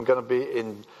I'm going to be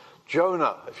in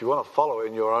Jonah. If you want to follow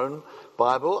in your own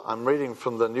Bible, I'm reading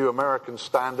from the New American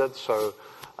Standard, so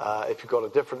if you've got a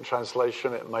different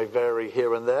translation, it may vary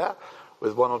here and there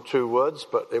with one or two words,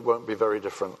 but it won't be very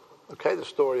different. Okay, the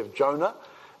story of Jonah.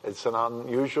 It's an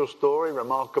unusual story,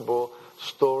 remarkable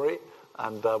story,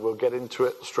 and we'll get into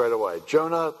it straight away.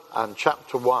 Jonah and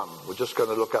chapter 1. We're just going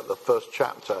to look at the first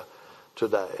chapter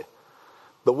today.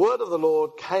 The word of the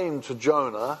Lord came to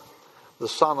Jonah, the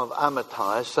son of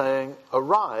Amittai, saying,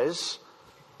 "Arise,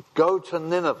 go to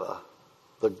Nineveh,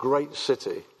 the great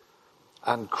city,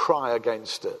 and cry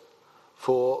against it,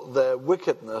 for their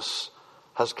wickedness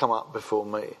has come up before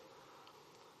me."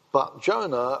 But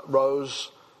Jonah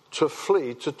rose to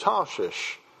flee to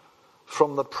Tarshish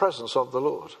from the presence of the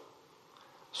Lord.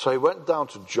 So he went down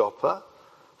to Joppa,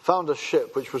 found a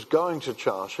ship which was going to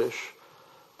Tarshish,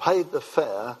 paid the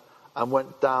fare, and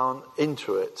went down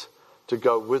into it to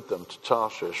go with them to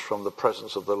Tarshish from the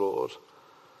presence of the Lord.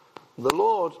 The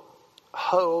Lord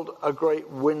hurled a great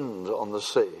wind on the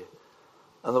sea,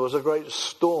 and there was a great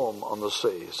storm on the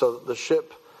sea, so that the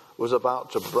ship was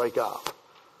about to break up.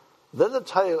 Then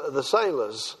the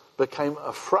sailors became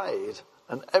afraid,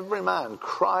 and every man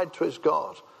cried to his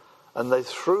God, and they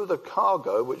threw the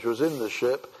cargo which was in the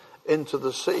ship into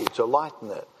the sea to lighten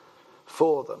it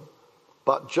for them.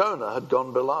 But Jonah had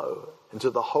gone below into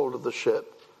the hold of the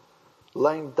ship,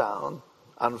 lain down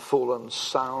and fallen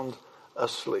sound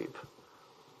asleep.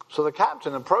 So the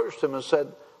captain approached him and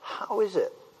said, "How is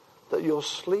it that you're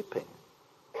sleeping?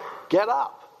 Get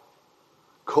up,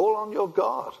 call on your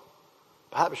God.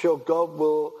 Perhaps your God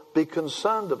will be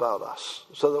concerned about us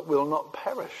so that we'll not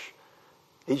perish."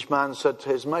 Each man said to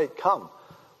his mate, "Come,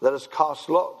 let us cast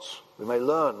lots. We may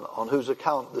learn on whose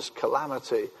account this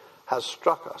calamity has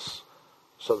struck us."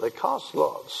 So they cast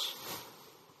lots,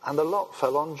 and the lot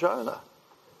fell on Jonah.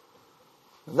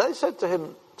 And they said to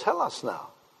him, "Tell us now,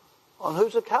 on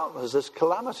whose account has this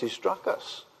calamity struck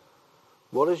us?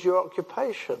 What is your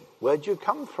occupation? Where do you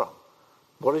come from?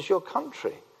 What is your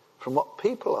country? From what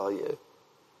people are you?"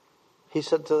 He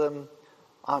said to them,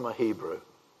 "I'm a Hebrew.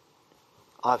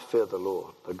 I fear the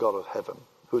Lord, the God of heaven,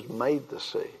 who has made the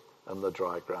sea and the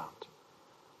dry ground."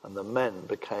 And the men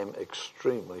became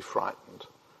extremely frightened.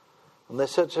 And they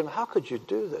said to him, "How could you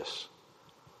do this?"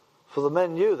 For the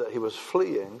men knew that he was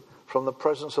fleeing from the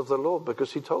presence of the Lord,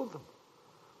 because he told them.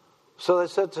 So they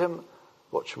said to him,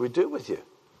 "What shall we do with you,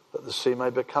 that the sea may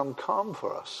become calm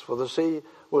for us?" For the sea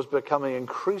was becoming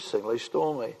increasingly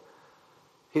stormy.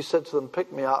 He said to them,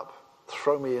 "Pick me up,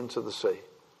 throw me into the sea.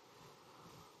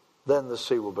 Then the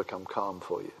sea will become calm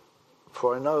for you.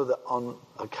 For I know that on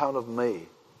account of me,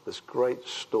 this great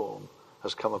storm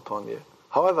has come upon you."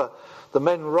 However, the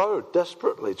men rowed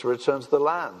desperately to return to the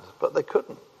land, but they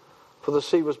couldn't, for the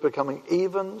sea was becoming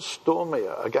even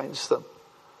stormier against them.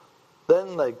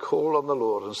 Then they called on the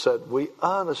Lord and said, "We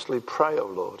earnestly pray, O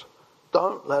Lord,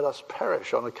 don't let us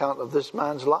perish on account of this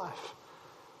man's life.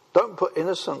 Don't put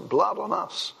innocent blood on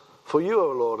us, for you,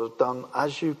 O Lord, have done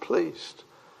as you pleased."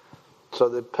 So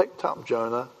they picked up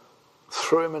Jonah,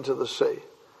 threw him into the sea,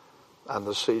 and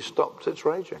the sea stopped its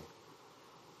raging.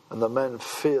 And the men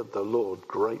feared the Lord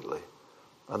greatly,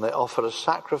 and they offered a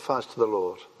sacrifice to the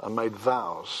Lord and made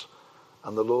vows.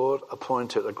 And the Lord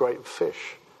appointed a great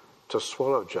fish to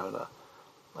swallow Jonah.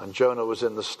 And Jonah was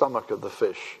in the stomach of the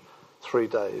fish 3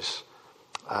 days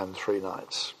and 3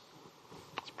 nights.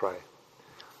 Let's pray.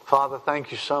 Father, thank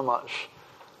you so much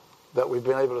that we've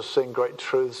been able to sing great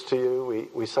truths to you.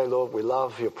 We say, Lord, we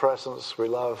love your presence. We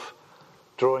love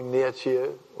drawing near to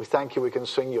you. We thank you we can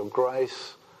sing your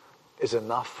grace is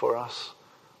enough for us.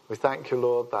 We thank you,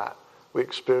 Lord, that we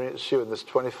experience you in this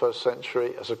 21st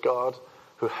century as a God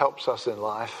who helps us in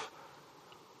life,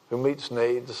 who meets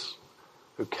needs,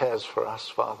 who cares for us,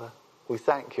 Father. We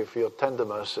thank you for your tender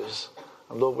mercies.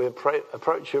 And Lord, we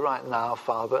approach you right now,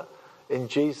 Father, in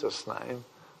Jesus' name,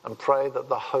 and pray that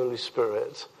the Holy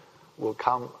Spirit will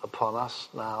come upon us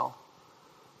now.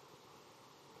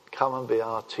 Come and be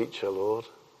our teacher, Lord.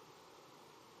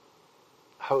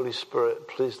 Holy Spirit,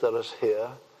 please let us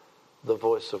hear the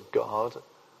voice of God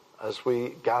as we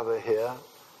gather here.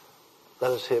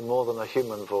 Let us hear more than a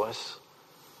human voice.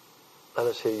 Let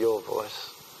us hear your voice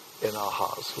in our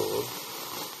hearts, Lord,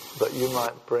 that you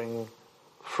might bring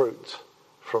fruit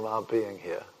from our being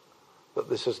here, that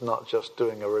this is not just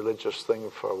doing a religious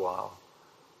thing for a while,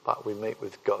 but we meet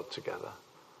with God together.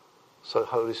 So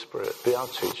Holy Spirit, be our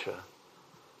teacher.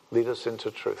 Lead us into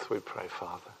truth, we pray,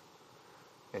 Father.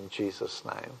 In Jesus'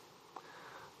 name.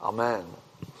 Amen.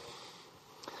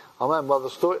 Amen. Well, the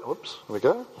story... Oops, here we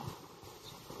go.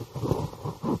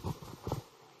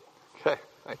 Okay,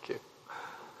 thank you.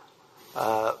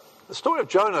 The story of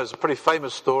Jonah is a pretty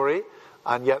famous story,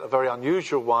 and yet a very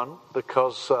unusual one,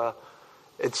 because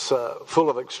it's full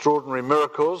of extraordinary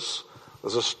miracles.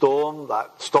 There's a storm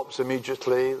that stops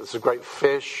immediately. There's a great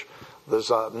fish.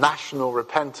 There's a national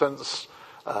repentance.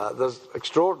 There's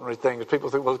extraordinary things. People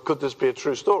think, well, could this be a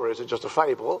true story? Is it just a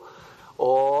fable?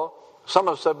 Or some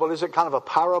have said, well, is it kind of a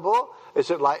parable?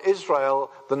 Is it like Israel,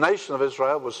 the nation of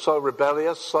Israel, was so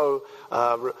rebellious, so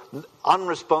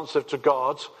unresponsive to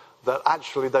God, that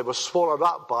actually they were swallowed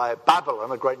up by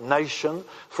Babylon, a great nation,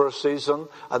 for a season,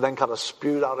 and then kind of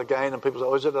spewed out again. And people say,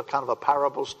 oh, is it a kind of a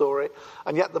parable story?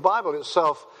 And yet the Bible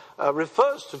itself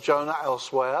refers to Jonah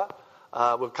elsewhere.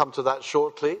 We'll come to that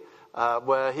shortly,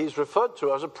 where he's referred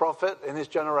to as a prophet in his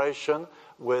generation,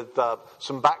 with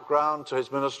some background to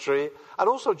his ministry. And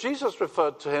also Jesus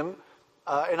referred to him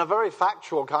in a very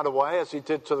factual kind of way, as he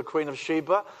did to the Queen of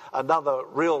Sheba, another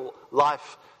real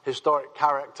life historic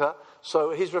character.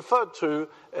 So he's referred to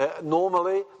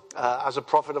normally as a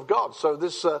prophet of God. So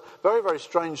this very, very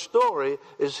strange story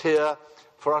is here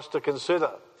for us to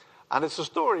consider. And it's a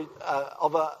story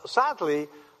of, sadly,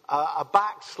 a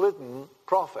backslidden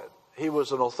prophet. He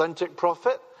was an authentic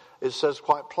prophet. It says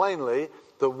quite plainly,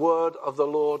 the word of the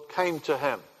Lord came to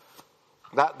him.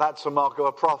 That's a mark of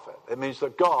a prophet. It means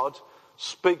that God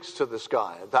speaks to this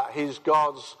guy, that he's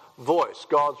God's voice,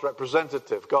 God's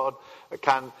representative. God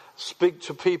can speak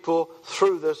to people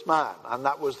through this man. And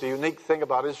that was the unique thing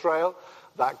about Israel,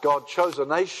 that God chose a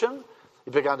nation.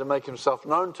 He began to make himself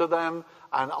known to them.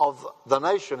 And of the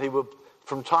nation, he would,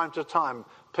 from time to time,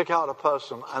 pick out a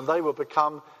person, and they would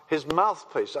become his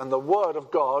mouthpiece. And the word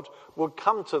of God would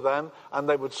come to them, and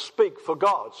they would speak for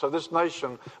God. So this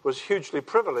nation was hugely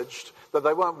privileged, that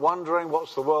they weren't wondering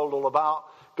what's the world all about.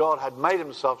 God had made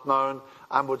himself known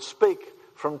and would speak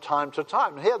from time to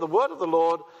time. And here the word of the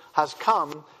Lord has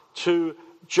come to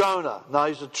Jonah. Now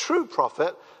he's a true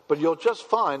prophet, but you'll just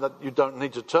find that you don't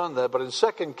need to turn there. But in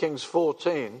 2 Kings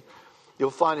 14, you'll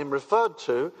find him referred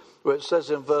to, where it says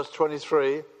in verse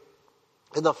 23,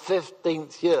 in the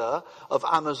 15th year of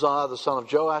Amaziah, the son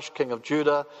of Joash, king of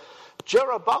Judah,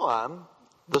 Jeroboam,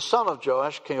 the son of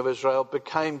Joash, king of Israel,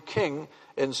 became king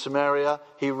in Samaria.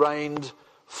 He reigned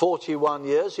 41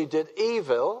 years. He did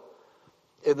evil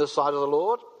in the sight of the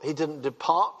Lord. He didn't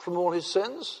depart from all his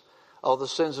sins, or the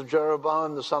sins of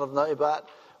Jeroboam, the son of Nebat,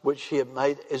 which he had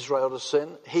made Israel to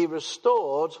sin. He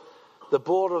restored the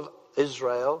border of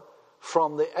Israel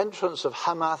from the entrance of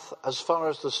Hamath as far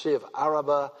as the Sea of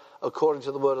Arabah, according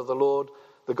to the word of the Lord,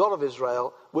 the God of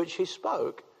Israel, which he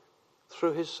spoke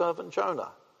through his servant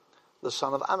Jonah, the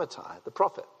son of Amittai, the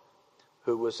prophet,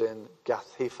 who was in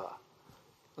Gath-hepher.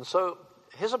 And so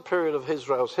here's a period of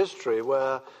Israel's history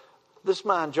where this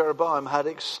man, Jeroboam, had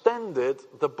extended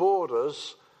the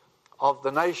borders of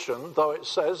the nation, though it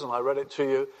says, and I read it to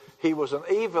you, he was an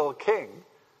evil king.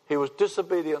 He was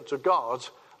disobedient to God,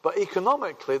 but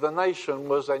economically the nation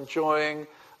was enjoying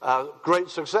great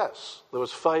success. There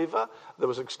was favor, there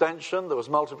was extension, there was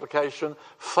multiplication,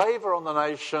 favor on the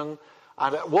nation,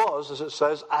 and it was, as it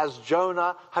says, as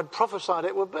Jonah had prophesied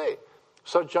it would be.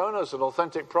 So Jonah's an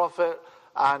authentic prophet,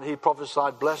 and he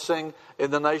prophesied blessing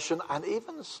in the nation, and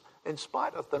even in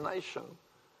spite of the nation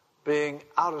being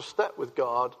out of step with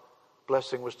God,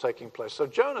 blessing was taking place. So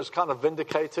Jonah's kind of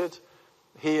vindicated.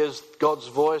 He is God's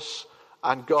voice,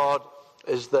 and God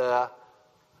is there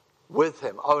with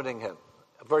him, owning him.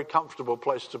 A very comfortable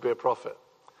place to be a prophet.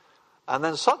 And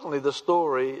then suddenly the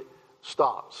story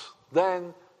starts.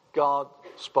 Then God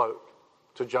spoke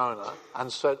to Jonah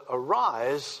and said,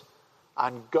 arise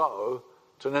and go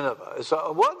to Nineveh. It's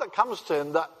a word that comes to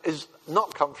him that is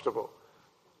not comfortable.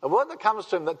 A word that comes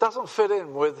to him that doesn't fit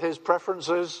in with his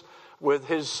preferences, with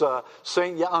his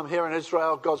saying, yeah, I'm here in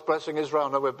Israel, God's blessing Israel. I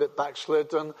know we're a bit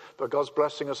backslidden, but God's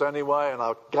blessing us anyway, and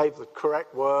I gave the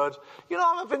correct word. You know,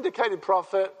 I'm a vindicated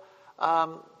prophet.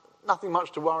 Nothing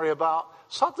much to worry about.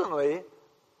 Suddenly,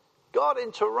 God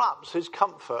interrupts his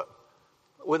comfort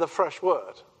with a fresh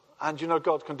word. And you know,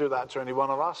 God can do that to any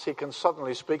one of us. He can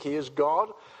suddenly speak. He is God.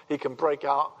 He can break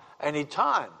out any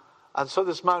time. And so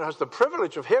this man who has the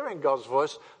privilege of hearing God's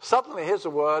voice suddenly hears a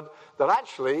word that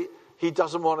actually he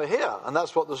doesn't want to hear. And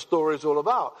that's what the story is all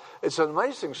about. It's an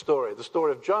amazing story, the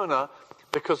story of Jonah,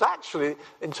 because actually,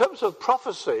 in terms of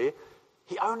prophecy,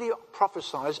 he only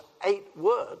prophesies 8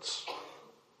 words.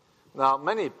 Now,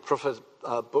 many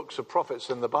books of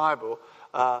prophets in the Bible,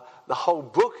 the whole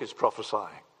book is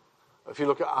prophesying. If you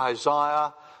look at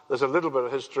Isaiah, there's a little bit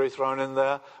of history thrown in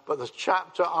there, but there's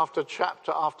chapter after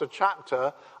chapter after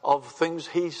chapter of things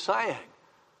he's saying.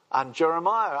 And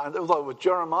Jeremiah, and although with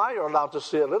Jeremiah you're allowed to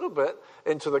see a little bit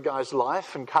into the guy's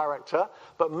life and character,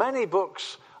 but many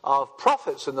books of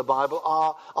prophets in the Bible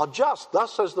are just.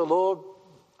 Thus says the Lord,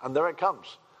 and there it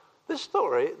comes. This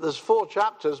story, there's 4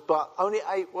 chapters, but only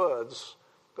 8 words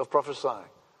of prophesying.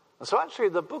 And so actually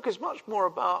the book is much more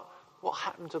about what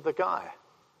happened to the guy.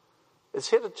 It's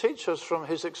here to teach us from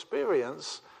his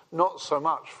experience, not so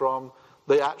much from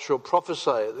the actual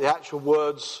prophecy, the actual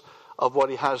words of what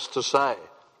he has to say.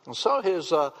 And so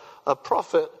here's a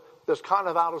prophet that's kind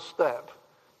of out of step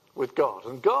with God.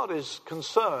 And God is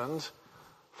concerned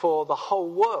for the whole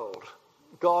world.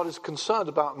 God is concerned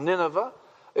about Nineveh.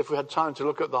 If we had time to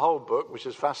look at the whole book, which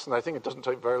is fascinating, it doesn't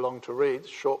take very long to read,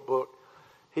 short book.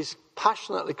 He's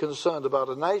passionately concerned about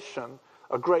a nation,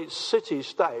 a great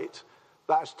city-state,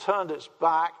 that has turned its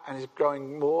back and is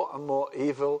growing more and more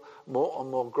evil, more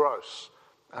and more gross.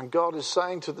 And God is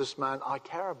saying to this man, I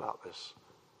care about this.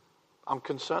 I'm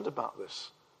concerned about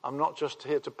this. I'm not just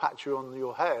here to pat you on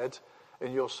your head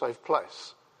in your safe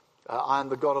place. I am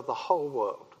the God of the whole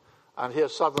world. And here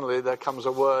suddenly there comes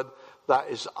a word that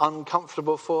is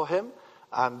uncomfortable for him.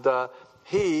 And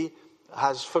he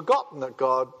has forgotten that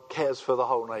God cares for the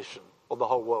whole nation, or the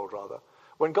whole world rather.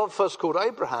 When God first called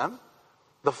Abraham,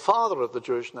 the father of the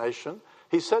Jewish nation,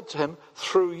 he said to him,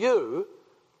 through you,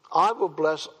 I will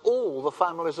bless all the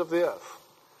families of the earth.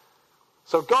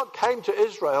 So God came to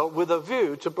Israel with a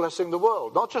view to blessing the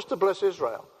world, not just to bless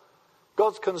Israel.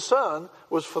 God's concern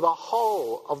was for the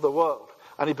whole of the world.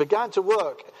 And he began to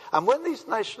work. And when these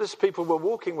nationalist people were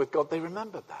walking with God, they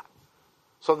remembered that.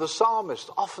 So the psalmist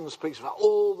often speaks about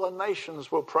all the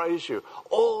nations will praise you.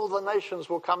 All the nations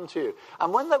will come to you.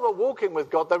 And when they were walking with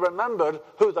God, they remembered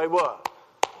who they were.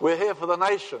 We're here for the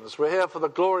nations. We're here for the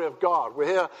glory of God. We're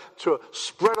here to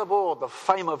spread abroad the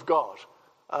fame of God.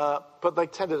 But they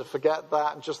tended to forget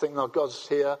that and just think, no, God's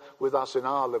here with us in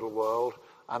our little world.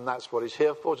 And that's what he's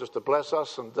here for, just to bless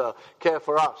us and care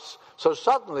for us. So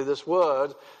suddenly this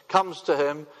word comes to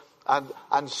him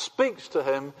and speaks to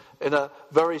him in a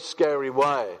very scary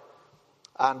way.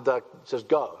 And says,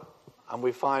 go. And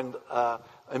we find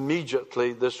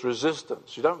immediately this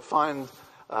resistance. You don't find,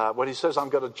 when he says, I'm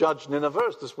going to judge Nineveh,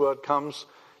 as this word comes,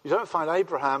 you don't find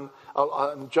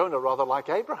Jonah rather like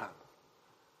Abraham.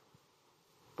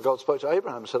 But God spoke to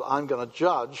Abraham and said, I'm going to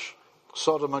judge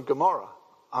Sodom and Gomorrah.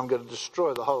 I'm going to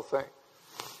destroy the whole thing.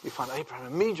 You find Abraham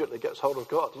immediately gets hold of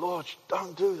God. Lord,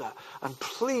 don't do that. And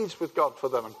pleads with God for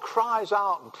them and cries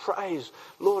out and prays.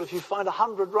 Lord, if you find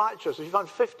 100 righteous, if you find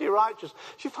 50 righteous,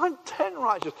 if you find 10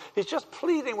 righteous, he's just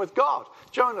pleading with God.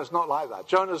 Jonah's not like that.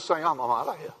 Jonah's saying, I'm out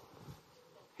of here.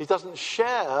 He doesn't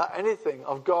share anything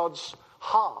of God's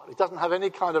heart. He doesn't have any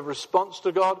kind of response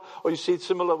to God. Or you see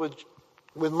similar with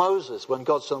Moses, when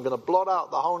God said, I'm going to blot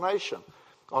out the whole nation.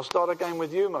 I'll start again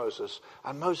with you, Moses.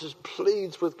 And Moses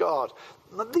pleads with God.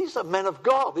 These are men of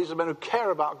God. These are men who care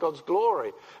about God's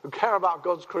glory, who care about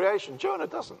God's creation. Jonah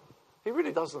doesn't. He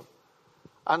really doesn't.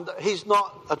 And he's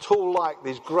not at all like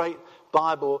these great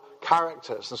Bible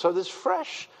characters. And so this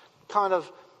fresh kind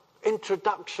of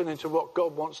introduction into what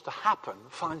God wants to happen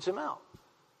finds him out.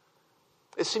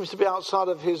 It seems to be outside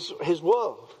of his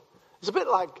world. It's a bit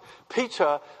like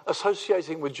Peter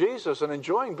associating with Jesus and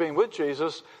enjoying being with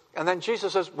Jesus, and then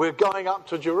Jesus says, we're going up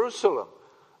to Jerusalem.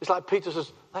 It's like Peter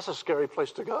says, that's a scary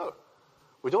place to go.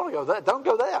 We don't want to go there. Don't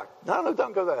go there. No,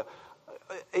 don't go there.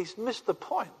 He's missed the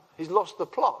point. He's lost the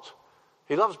plot.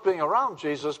 He loves being around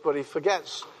Jesus, but he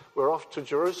forgets we're off to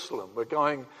Jerusalem. We're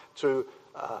going to,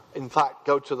 in fact,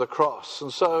 go to the cross.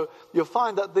 And so you'll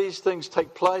find that these things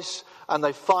take place, and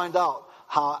they find out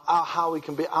how we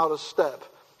can be out of step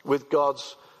with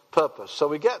God's purpose. So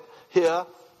we get here,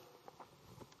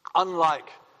 unlike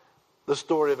the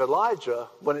story of Elijah,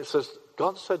 when it says,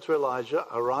 God said to Elijah,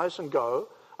 arise and go,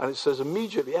 and it says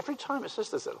immediately, every time it says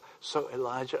this, so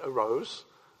Elijah arose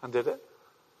and did it.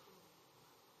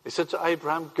 He said to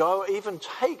Abraham, go, even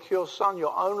take your son,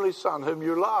 your only son, whom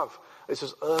you love. It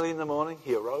says early in the morning,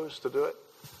 he arose to do it.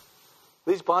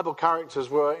 These Bible characters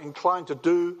were inclined to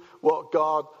do what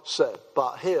God said.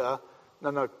 But here,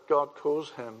 no, God calls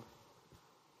him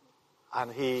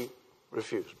and he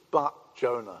refused. But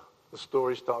Jonah, the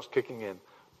story starts kicking in.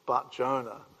 But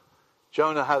Jonah.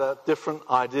 Jonah had a different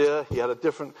idea. He had a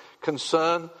different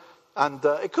concern. And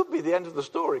it could be the end of the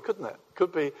story, couldn't it?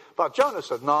 Could be. But Jonah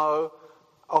said, no.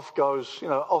 Off goes,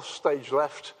 off stage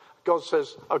left. God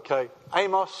says, okay,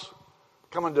 Amos,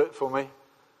 come and do it for me.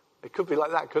 It could be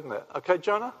like that, couldn't it? Okay,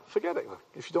 Jonah, forget it.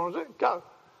 If you don't want to do it, go.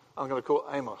 I'm going to call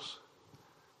Amos.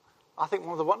 I think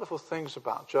one of the wonderful things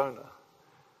about Jonah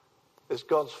is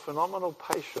God's phenomenal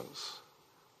patience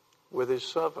with his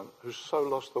servant who's so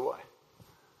lost the way,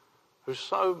 who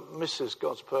so misses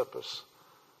God's purpose.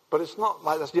 But it's not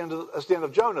like that's the end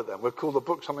of Jonah then. We'll call the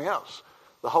book something else.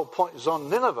 The whole point is on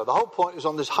Nineveh. The whole point is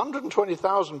on this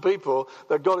 120,000 people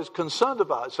that God is concerned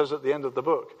about, it says at the end of the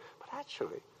book. But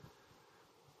actually,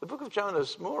 the book of Jonah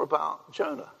is more about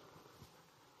Jonah.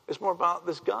 It's more about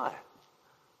this guy.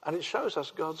 And it shows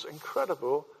us God's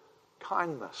incredible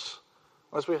kindness.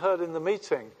 As we heard in the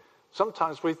meeting,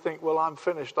 sometimes we think, well, I'm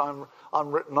finished, I'm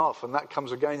written off. And that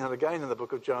comes again and again in the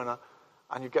book of Jonah.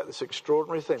 And you get this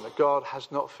extraordinary thing that God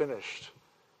has not finished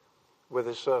with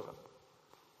his servant.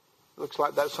 It looks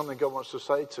like that's something God wants to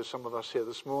say to some of us here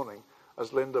this morning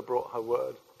as Linda brought her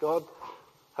word. God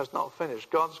has not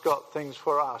finished. God's got things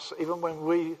for us. Even when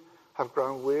we have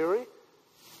grown weary,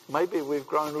 maybe we've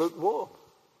grown lukewarm.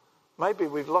 Maybe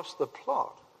we've lost the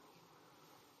plot.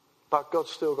 But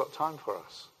God's still got time for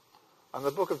us. And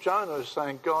the book of Jonah is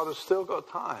saying God has still got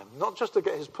time, not just to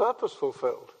get his purpose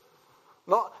fulfilled.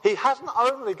 He hasn't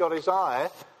only got his eye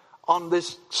on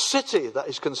this city that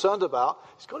he's concerned about,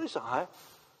 he's got his eye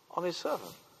on his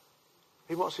servant.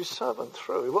 He wants his servant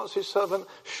through. He wants his servant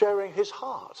sharing his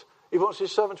heart. He wants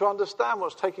his servant to understand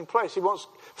what's taking place. He wants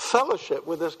fellowship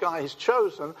with this guy he's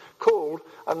chosen, called,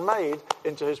 and made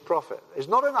into his prophet. It's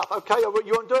not enough. Okay,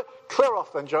 you won't do it? Clear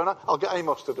off then, Jonah. I'll get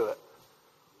Amos to do it.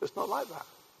 It's not like that.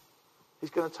 He's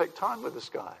going to take time with this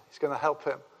guy. He's going to help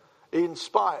him in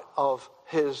spite of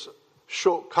his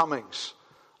shortcomings.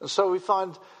 And so we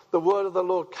find the word of the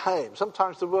Lord came.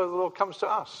 Sometimes the word of the Lord comes to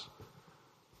us.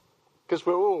 Because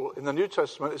we're all, in the New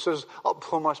Testament, it says, I'll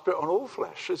pour my spirit on all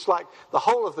flesh. It's like the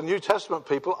whole of the New Testament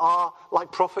people are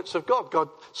like prophets of God. God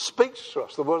speaks to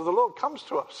us. The word of the Lord comes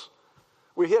to us.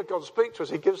 We hear God speak to us.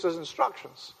 He gives us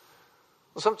instructions.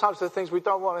 And sometimes there are things we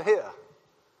don't want to hear.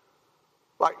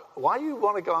 Like, why do you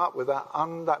want to go out with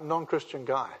that non-Christian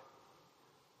guy?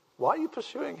 Why are you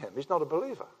pursuing him? He's not a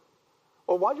believer.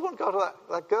 Or why do you want to go to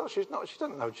that girl? She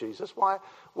doesn't know Jesus. What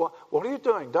are you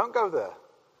doing? Don't go there.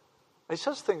 He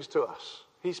says things to us.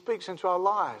 He speaks into our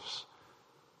lives.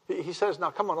 He says, now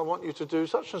come on, I want you to do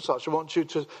such and such. I want you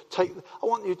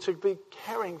to be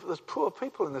caring for those poor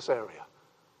people in this area.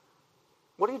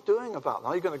 What are you doing about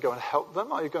them? Are you going to go and help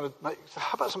them? Are you going to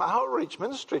how about some outreach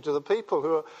ministry to the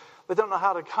people they don't know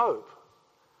how to cope?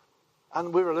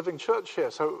 And we're a living church here,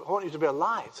 so I want you to be a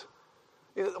light.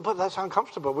 But that's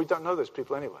uncomfortable. We don't know those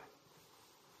people anyway.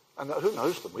 And who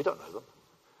knows them? We don't know them.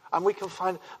 And we can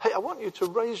find, hey, I want you to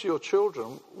raise your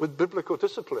children with biblical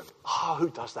discipline. Oh, who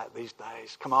does that these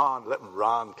days? Come on, let them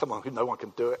run. Come on, no one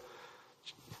can do it.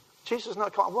 Jesus, no,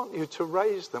 I want you to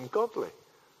raise them godly.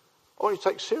 I want you to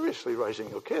take seriously raising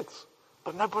your kids.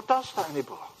 But nobody does that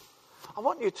anymore. I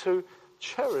want you to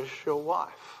cherish your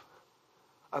wife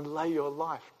and lay your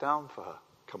life down for her.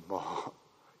 Come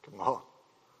on.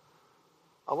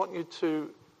 I want you to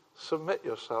submit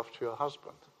yourself to your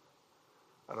husband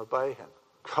and obey him.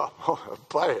 Come on,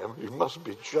 obey him. You must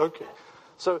be joking.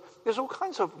 So there's all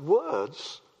kinds of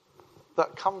words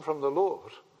that come from the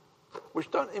Lord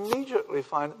which don't immediately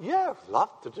find, yeah, I'd love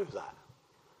to do that.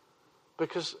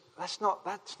 Because that's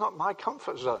not my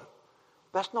comfort zone.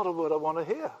 That's not a word I want to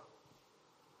hear.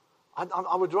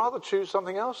 I would rather choose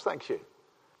something else, thank you.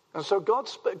 And so God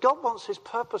wants his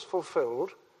purpose fulfilled.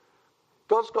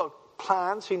 God's got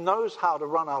plans. He knows how to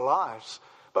run our lives.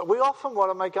 But we often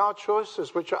want to make our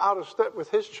choices which are out of step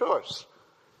with his choice.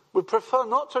 We prefer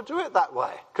not to do it that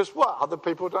way. Because other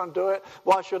people don't do it.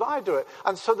 Why should I do it?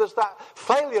 And so there's that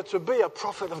failure to be a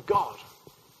prophet of God.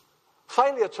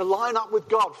 Failure to line up with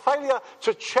God. Failure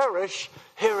to cherish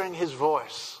hearing his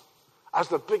voice as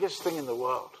the biggest thing in the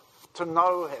world. To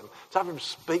know him. To have him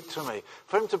speak to me.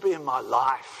 For him to be in my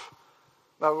life.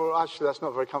 No, well, actually that's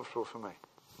not very comfortable for me.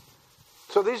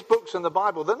 So these books in the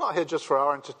Bible, they're not here just for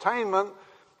our entertainment.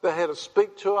 They're here to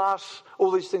speak to us. All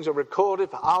these things are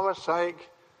recorded for our sake.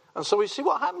 And so we see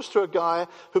what happens to a guy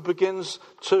who begins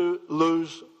to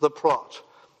lose the plot.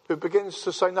 Who begins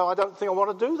to say, no, I don't think I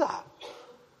want to do that.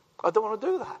 I don't want to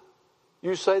do that.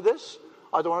 You say this,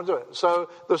 I don't want to do it. So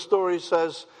the story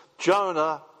says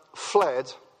Jonah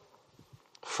fled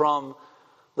from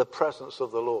the presence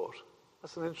of the Lord.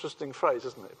 That's an interesting phrase,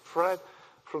 isn't it? Fled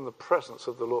from the presence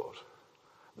of the Lord.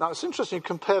 Now, it's interesting, you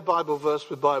compare Bible verse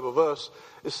with Bible verse.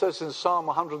 It says in Psalm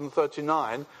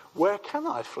 139, where can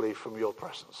I flee from your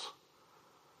presence?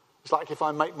 It's like if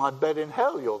I make my bed in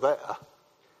hell, you're there.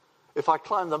 If I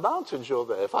climb the mountains, you're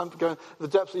there. If I'm going to the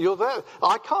depths, you're there.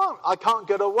 I can't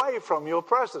get away from your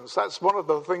presence. That's one of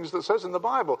the things that says in the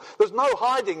Bible. There's no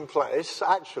hiding place,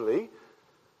 actually.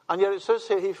 And yet it says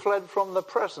here, he fled from the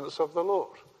presence of the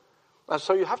Lord. And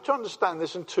so you have to understand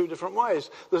this in two different ways.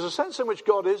 There's a sense in which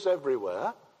God is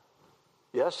everywhere.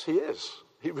 Yes, he is.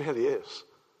 He really is.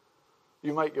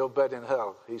 You make your bed in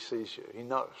hell, he sees you. He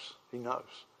knows. He knows.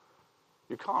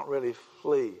 You can't really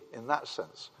flee in that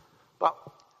sense. But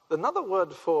another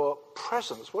word for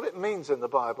presence, what it means in the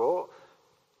Bible,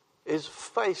 is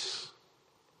face-to-face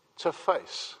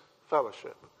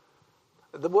fellowship.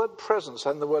 The word presence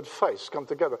and the word face come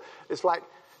together. It's like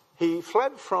he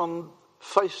fled from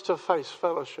face-to-face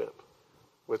fellowship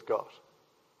with God.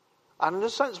 And in a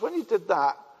sense, when he did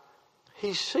that,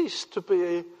 he ceased to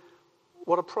be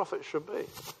what a prophet should be.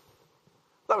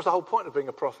 That was the whole point of being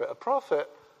a prophet. A prophet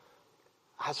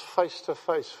has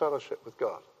face-to-face fellowship with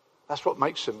God. That's what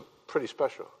makes him pretty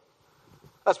special.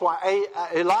 That's why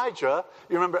Elijah,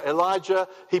 you remember Elijah,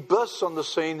 he bursts on the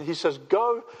scene. He says,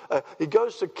 he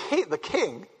goes to the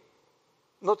king,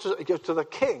 he goes to the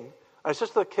king, and he says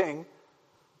to the king,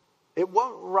 it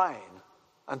won't rain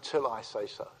until I say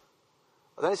so.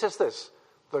 And then he says this,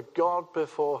 the God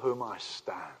before whom I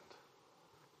stand.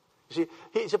 You see,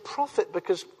 he's a prophet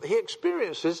because he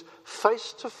experiences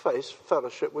face-to-face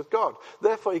fellowship with God.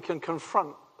 Therefore, he can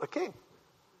confront the king.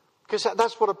 Because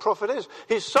that's what a prophet is.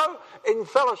 He's so in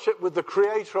fellowship with the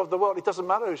creator of the world, it doesn't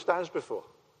matter who stands before.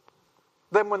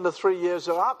 Then when the 3 years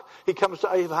are up, he comes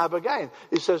to Ahab again.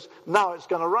 He says, now it's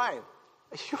going to rain.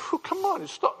 Come on,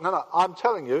 stop. No, I'm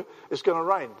telling you, it's going to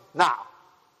rain now.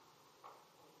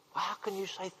 How can you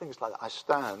say things like that? I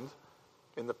stand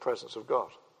in the presence of God.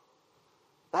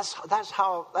 That's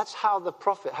how the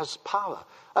prophet has power.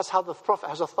 That's how the prophet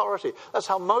has authority. That's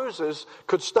how Moses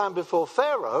could stand before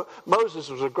Pharaoh. Moses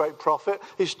was a great prophet.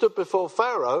 He stood before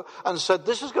Pharaoh and said,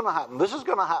 this is going to happen, this is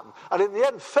going to happen. And in the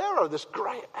end, Pharaoh, this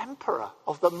great emperor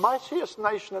of the mightiest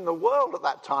nation in the world at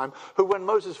that time, who when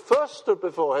Moses first stood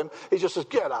before him, he just says,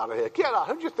 get out of here, get out.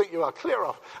 Who do you think you are? Clear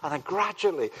off. And then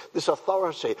gradually, this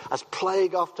authority, as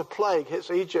plague after plague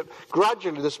hits Egypt,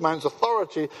 gradually this man's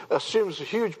authority assumes a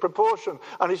huge proportion.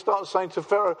 And he starts saying to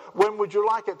Pharaoh, when would you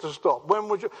like it to stop? When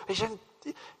would you? It's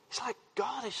like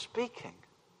God is speaking.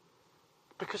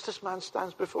 Because this man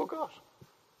stands before God.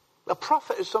 A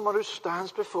prophet is someone who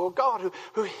stands before God,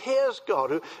 who hears God,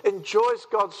 who enjoys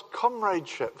God's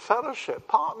comradeship, fellowship,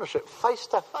 partnership, face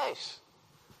to face.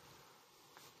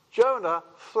 Jonah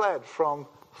fled from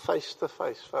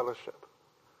face-to-face fellowship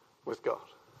with God.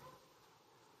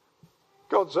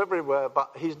 God's everywhere,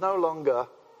 but he's no longer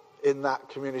in that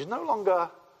community. He's no longer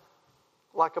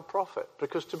like a prophet,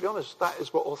 because to be honest, that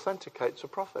is what authenticates a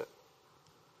prophet,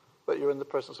 that you're in the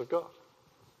presence of God.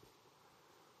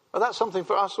 And that's something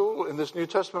for us all in this New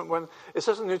Testament. When it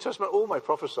says in the New Testament, all may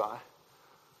prophesy.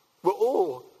 We're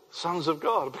all sons of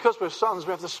God. Because we're sons,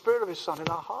 we have the Spirit of his Son in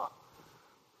our heart.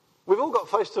 We've all got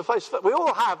face-to-face. We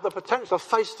all have the potential of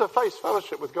face-to-face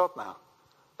fellowship with God now.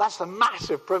 That's a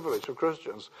massive privilege of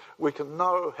Christians. We can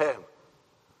know him.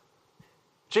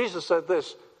 Jesus said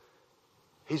this,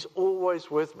 he's always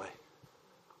with me.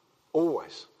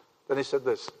 Always. Then he said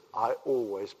this, I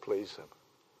always please him.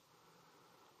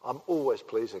 I'm always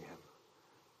pleasing him.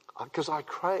 Because I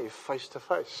crave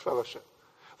face-to-face fellowship.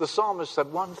 The psalmist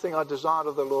said, one thing I desired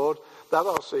of the Lord, that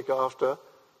I'll seek after,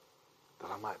 that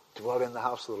I might dwell in the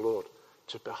house of the Lord,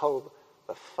 to behold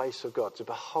the face of God, to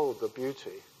behold the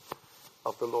beauty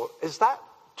of the Lord. Is that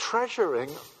treasuring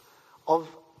of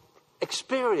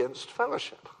experienced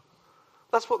fellowship?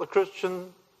 That's what the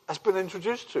Christian has been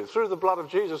introduced to. Through the blood of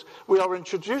Jesus, we are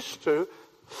introduced to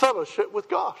fellowship with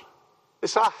God.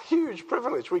 It's our huge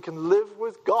privilege. We can live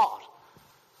with God.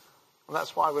 And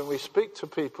that's why when we speak to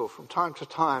people from time to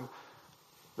time,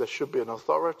 there should be an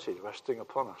authority resting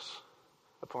upon us,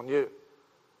 upon you.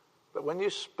 But when you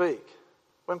speak,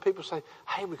 when people say,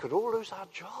 hey, we could all lose our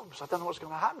jobs. I don't know what's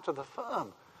going to happen to the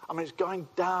firm. I mean, it's going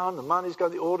down, the money's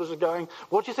going, the orders are going.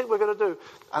 What do you think we're going to do?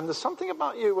 And there's something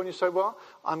about you when you say, well,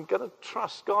 I'm going to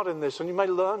trust God in this. And you may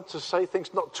learn to say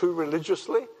things not too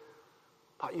religiously,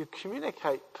 but you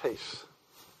communicate peace.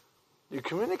 You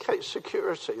communicate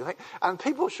security. And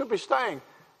people should be saying,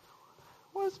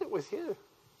 what is it with you?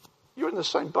 You're in the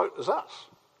same boat as us.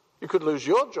 You could lose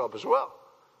your job as well.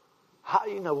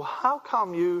 How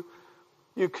come you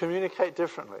communicate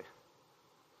differently?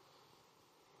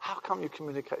 How come you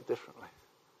communicate differently?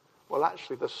 Well,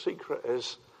 actually, the secret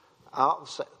is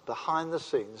behind the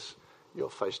scenes,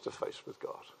 you're face to face with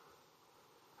God.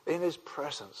 In his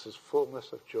presence is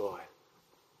fullness of joy.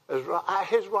 At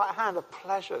his right hand are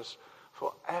pleasures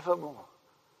forevermore.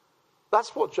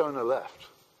 That's what Jonah left.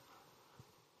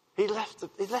 He left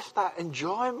that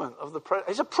enjoyment of the presence.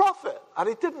 He's a prophet, and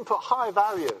he didn't put high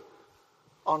value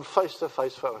on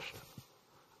face-to-face fellowship.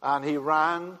 And he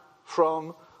ran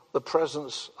from the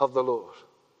presence of the Lord.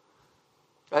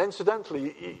 And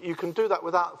incidentally, you can do that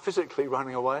without physically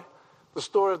running away. The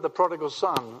story of the prodigal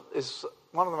son is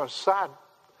one of the most sad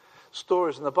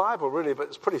stories in the Bible, really, but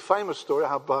it's a pretty famous story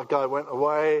how a guy went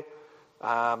away,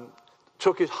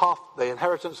 took his half, the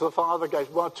inheritance of the father, gave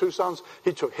one or two sons.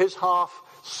 He took his half,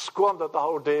 squandered the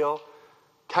whole deal,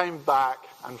 came back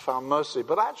and found mercy.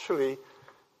 But actually,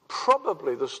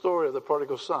 probably the story of the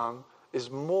prodigal son is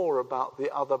more about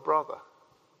the other brother.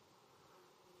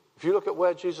 If you look at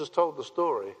where Jesus told the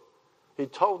story, he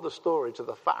told the story to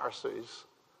the Pharisees,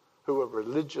 who were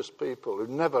religious people who'd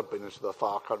never been into the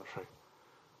far country.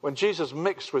 When Jesus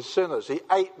mixed with sinners, he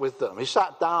ate with them. He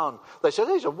sat down. They said,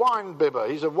 he's a wine bibber.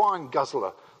 He's a wine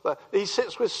guzzler. He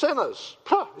sits with sinners.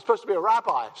 He's supposed to be a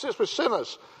rabbi. He sits with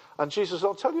sinners. And Jesus said,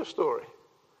 I'll tell you a story.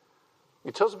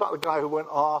 He tells about the guy who went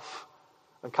off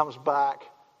and comes back.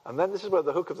 And then this is where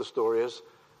the hook of the story is.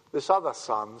 This other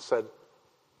son said,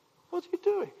 what are you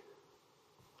doing?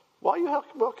 Why are you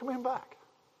welcoming him back?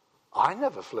 I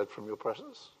never fled from your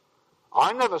presence.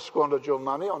 I never squandered your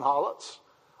money on harlots.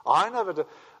 I never did.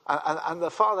 And the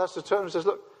father has to turn and says,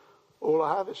 look, all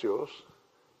I have is yours.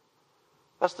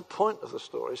 That's the point of the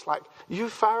story. It's like, you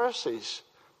Pharisees,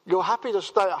 you're happy to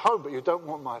stay at home, but you don't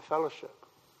want my fellowship.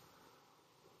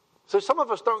 So some of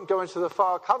us don't go into the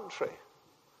far country.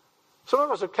 Some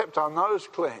of us have kept our nose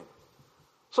clean.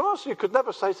 Some of us, you could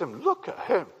never say to him, look at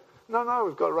him. No,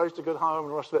 we've got raised a good home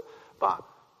and the rest of it. But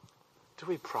do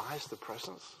we prize the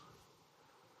presence?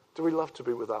 Do we love to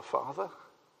be with our Father?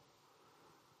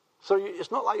 So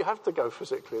it's not like you have to go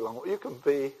physically along. You can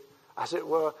be, as it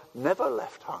were, never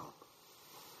left home,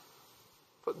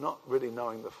 but not really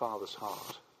knowing the Father's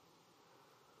heart.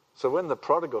 So when the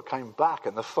prodigal came back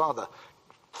and the father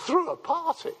threw a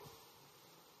party,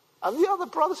 and the other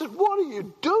brother said, what are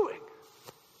you doing?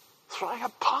 Throwing a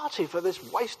party for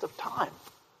this waste of time.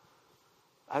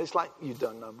 And it's like, you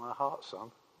don't know my heart,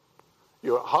 son.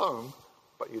 You're at home,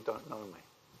 but you don't know me.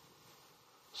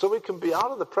 So we can be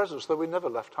out of the presence though we never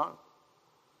left home.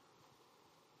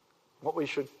 What we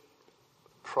should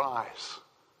prize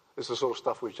is the sort of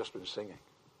stuff we've just been singing.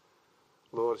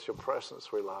 Lord, it's your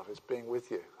presence we love. It's being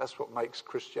with you. That's what makes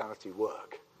Christianity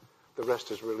work. The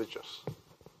rest is religious.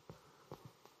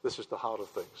 This is the heart of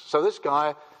things. So this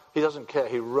guy, he doesn't care.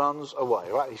 He runs away,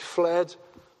 right? He fled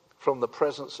from the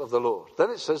presence of the Lord.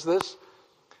 Then it says this,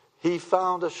 he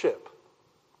found a ship.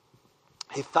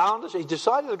 He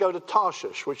decided to go to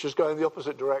Tarshish, which is going the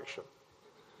opposite direction.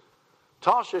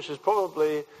 Tarshish is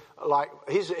probably like,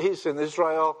 he's in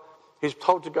Israel, he's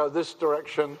told to go this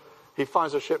direction, he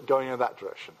finds a ship going in that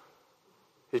direction.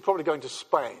 He's probably going to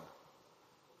Spain.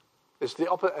 It's the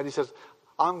opposite, and he says,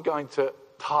 I'm going to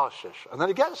Tarshish. And then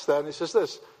he gets there and he says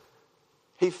this,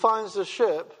 he finds a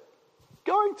ship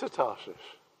going to Tarshish.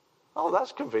 Oh,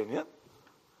 that's convenient.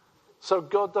 So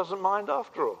God doesn't mind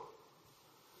after all.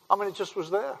 I mean, it just was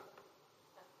there.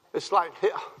 It's like,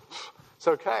 it's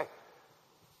okay.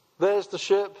 There's the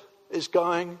ship, it's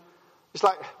going. It's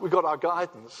like we got our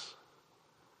guidance.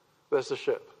 There's the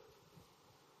ship.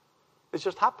 It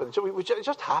just happened. It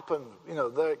just happened. You know,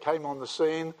 there it came on the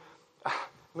scene. I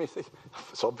mean,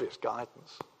 it's obvious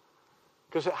guidance.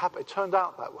 Because it happened. It turned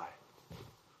out that way.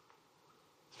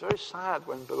 It's very sad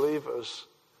when believers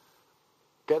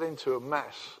get into a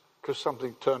mess because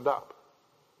something turned up.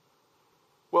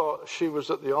 Well, she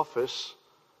was at the office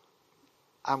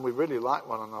and we really liked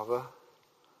one another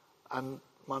and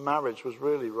my marriage was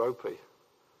really ropey.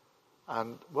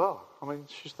 And, well, I mean,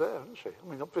 she's there, isn't she? I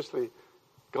mean, obviously,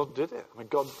 God did it. I mean,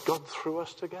 God threw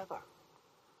us together.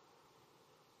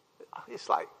 It's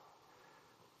like,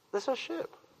 there's a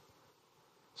ship.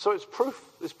 So it's proof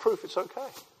it's okay.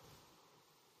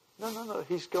 No,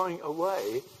 he's going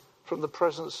away from the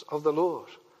presence of the Lord.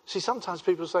 See, sometimes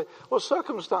people say, well,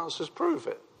 circumstances prove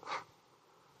it.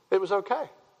 It was okay.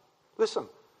 Listen,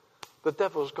 the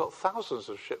devil's got thousands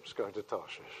of ships going to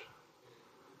Tarshish.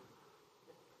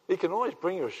 He can always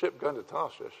bring you a ship going to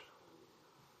Tarshish.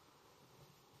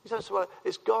 He says, well,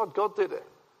 it's God. God did it.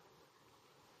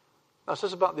 Now, it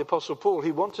says about the Apostle Paul,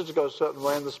 he wanted to go a certain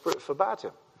way and the Spirit forbade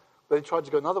him. Then he tried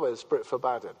to go another way, the Spirit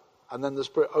forbade him. And then the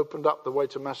Spirit opened up the way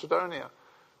to Macedonia.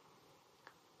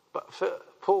 But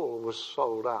Paul was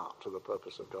sold out to the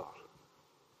purpose of God.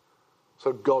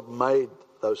 So God made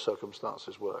those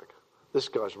circumstances work. This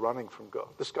guy's running from God.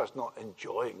 This guy's not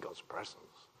enjoying God's presence.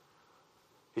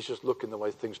 He's just looking the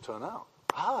way things turn out.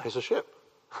 Here's a ship.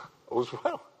 All's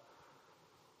well.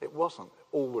 It wasn't.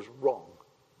 All was wrong.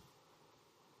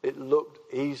 It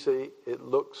looked easy. It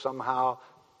looked somehow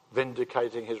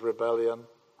vindicating his rebellion,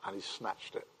 and he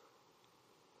snatched it.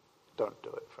 Don't do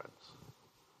it, friends.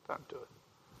 Don't do it.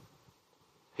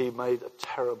 He made a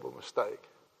terrible mistake.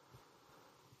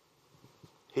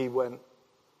 He went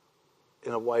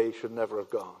in a way he should never have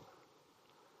gone.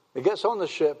 He gets on the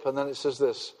ship, and then it says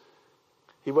this.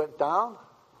 He went down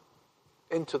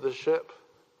into the ship,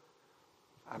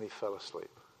 and he fell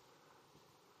asleep.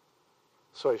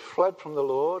 So he fled from the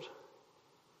Lord.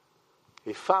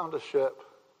 He found a ship.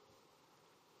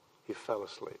 He fell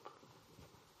asleep.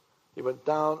 He went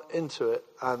down into it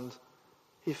and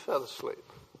he fell asleep.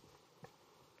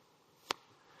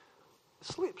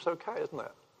 Sleep's okay, isn't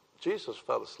it? Jesus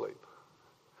fell asleep.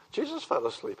 Jesus fell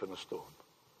asleep in a storm.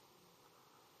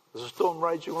 There's a storm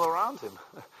raging all around him.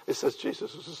 It says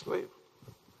Jesus was asleep.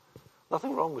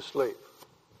 Nothing wrong with sleep.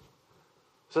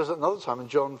 It says another time in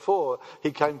John 4,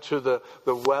 he came to the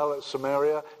well at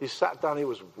Samaria. He sat down, he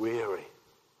was weary.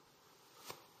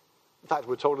 In fact,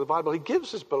 we're told in the Bible, he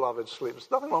gives his beloved sleep.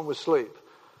 There's nothing wrong with sleep.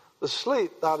 The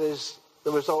sleep that is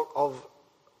the result of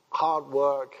hard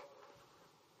work,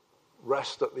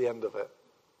 rest at the end of it.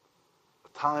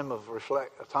 A time of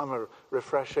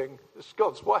refreshing. It's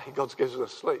God's way. God gives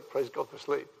us sleep. Praise God for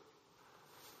sleep.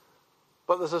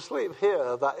 But there's a sleep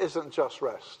here that isn't just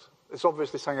rest. It's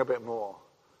obviously saying a bit more.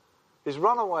 He's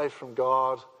run away from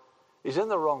God. He's in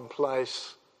the wrong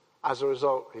place. As a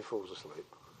result, he falls asleep.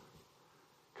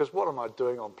 Because what am I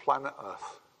doing on planet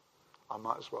Earth? I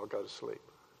might as well go to sleep.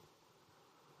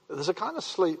 There's a kind of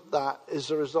sleep that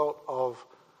is a result of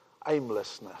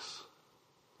aimlessness,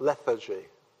 lethargy.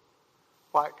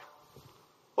 Like,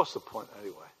 what's the point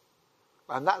anyway?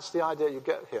 And that's the idea you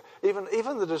get here.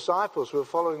 Even the disciples who were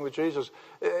following with Jesus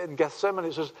in Gethsemane,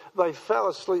 it says they fell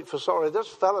asleep for sorrow. They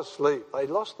just fell asleep. They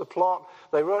lost the plot.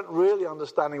 They weren't really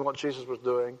understanding what Jesus was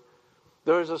doing.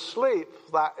 There is a sleep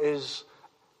that is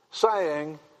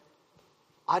saying,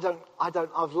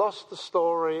 I've lost the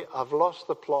story, I've lost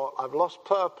the plot, I've lost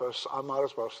purpose, I might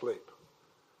as well sleep.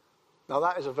 Now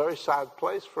that is a very sad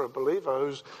place for a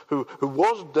believer who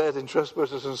was dead in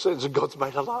trespasses and sins and God's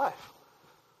made alive.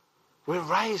 We're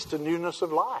raised to newness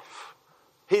of life.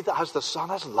 He that has the Son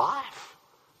has life.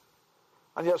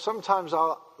 And yet sometimes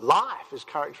our life is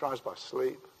characterized by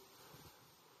sleep.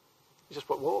 You just,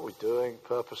 what are we doing?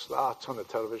 Purpose, turn the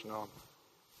television on.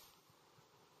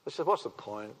 They said, what's the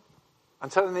point?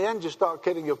 Until in the end you start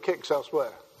getting your kicks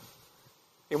elsewhere.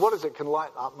 In what is it can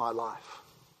light up my life?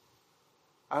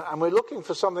 And we're looking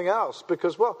for something else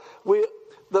because,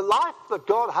 the life that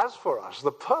God has for us,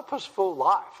 the purposeful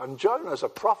life, and Jonah is a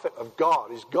prophet of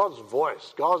God. He's God's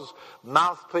voice, God's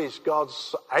mouthpiece,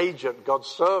 God's agent, God's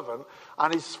servant,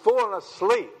 and he's fallen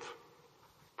asleep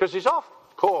because he's off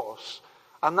course,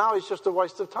 and now he's just a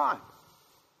waste of time.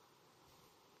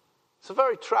 It's a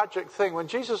very tragic thing. When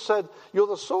Jesus said, you're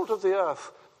the salt of the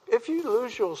earth, if you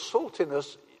lose your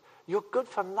saltiness, you're good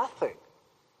for nothing.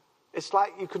 It's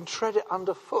like you can tread it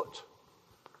underfoot.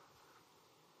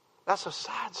 That's a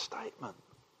sad statement.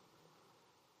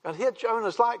 And here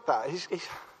Jonah's like that.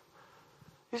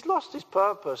 He's lost his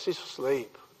purpose. He's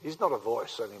asleep. He's not a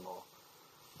voice anymore.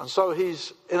 And so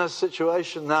he's in a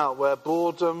situation now where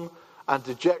boredom and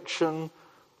dejection,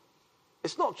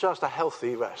 it's not just a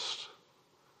healthy rest.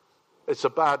 It's a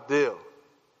bad deal.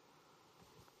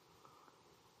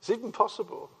 It's even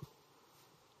possible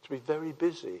to be very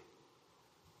busy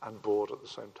and bored at the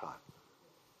same time.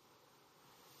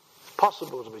 It's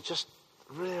possible to be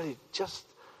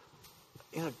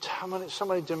so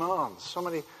many demands,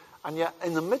 and yet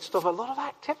in the midst of a lot of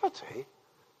activity,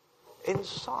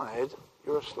 inside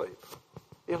you're asleep.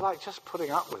 You're like just putting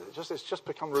up with it. It's just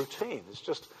become routine. It's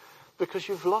just because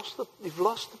you've lost the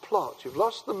plot, you've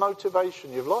lost the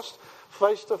motivation, you've lost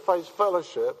face-to-face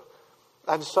fellowship,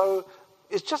 and so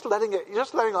you're just letting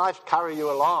life carry you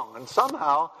along, and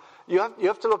somehow you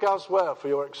have to look elsewhere for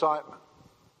your excitement.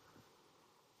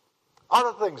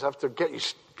 Other things have to get you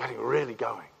getting really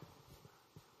going.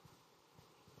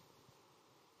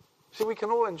 See, we can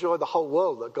all enjoy the whole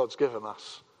world that God's given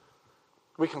us.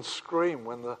 We can scream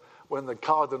when the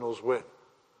Cardinals win.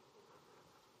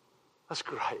 That's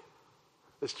great.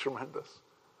 It's tremendous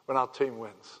when our team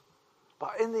wins.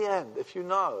 But in the end, if you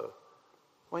know,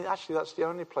 actually that's the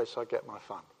only place I get my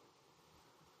fun.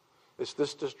 It's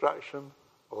this distraction,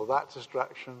 or that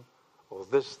distraction, or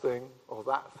this thing, or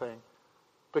that thing.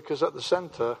 Because at the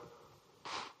center,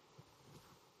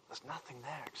 there's nothing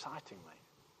there exciting me.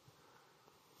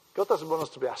 God doesn't want us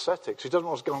to be ascetics. He doesn't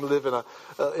want us to go and live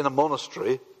in a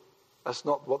monastery. That's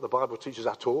not what the Bible teaches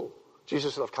at all.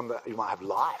 Jesus said, I've come that you might have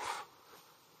life.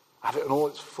 Have it in all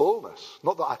its fullness.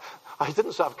 Not that I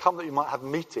didn't say I've come that you might have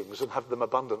meetings and have them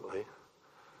abundantly.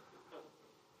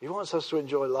 He wants us to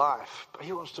enjoy life, but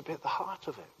he wants to be at the heart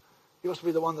of it. He wants to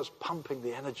be the one that's pumping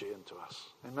the energy into us.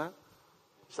 Amen?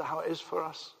 Is that how it is for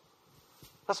us?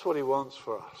 That's what he wants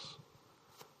for us.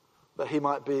 That he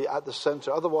might be at the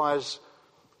center. Otherwise,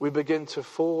 we begin to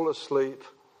fall asleep.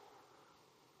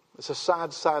 It's a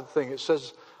sad, sad thing. It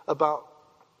says about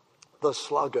the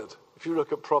sluggard. If you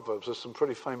look at Proverbs, there's some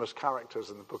pretty famous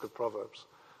characters in the book of Proverbs.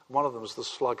 One of them is the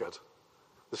sluggard,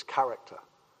 this character.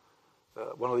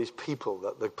 One of these people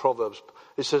that the Proverbs,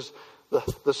 it says,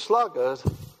 the sluggard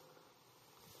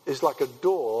is like a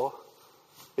door.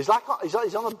 He's on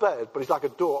a bed, but he's like a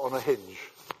door on a hinge.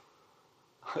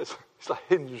 It's like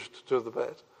hinged to the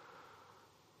bed.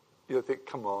 You think,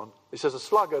 come on. He says a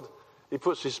sluggard, he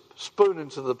puts his spoon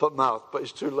into the mouth, but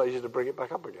he's too lazy to bring it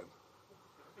back up again.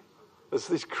 There's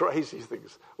these crazy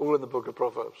things, all in the book of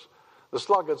Proverbs. The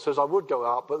sluggard says, I would go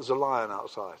out, but there's a lion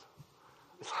outside.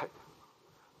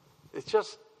 It's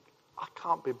just, I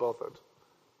can't be bothered.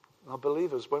 Now,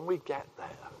 believers, when we get there,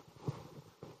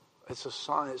 it's a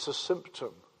sign, it's a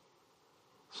symptom.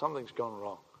 Something's gone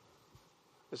wrong.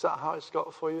 Is that how it's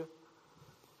got for you?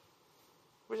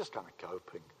 We're just kind of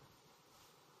coping.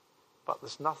 But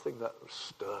there's nothing that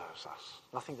stirs us,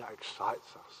 nothing that excites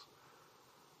us.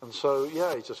 And so,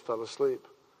 yeah, he just fell asleep.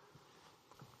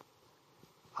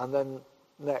 And then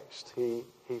next, he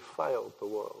failed the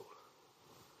world.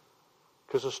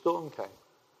 Because a storm came.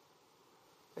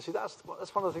 You see, that's one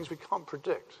of the things we can't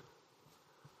predict.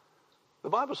 The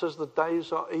Bible says the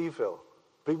days are evil.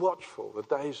 Be watchful, the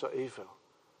days are evil.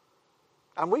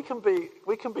 And we can be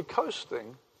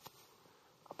coasting,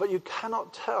 but you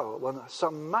cannot tell when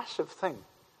some massive thing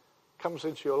comes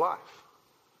into your life.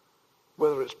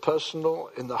 Whether it's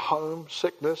personal, in the home,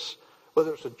 sickness,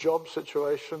 whether it's a job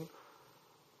situation,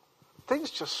 things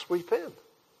just sweep in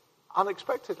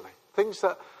unexpectedly. Things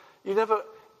that you never,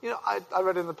 I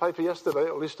read in the paper yesterday,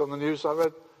 or at least on the news, I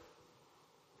read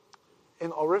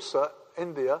in Orissa,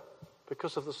 India,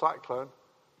 because of the cyclone,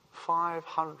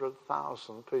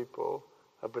 500,000 people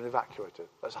have been evacuated.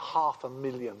 That's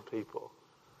 500,000 people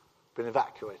been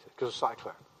evacuated because of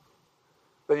cyclone.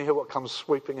 Then you hear what comes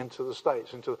sweeping into the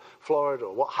States, into Florida,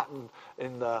 or what happened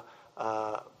in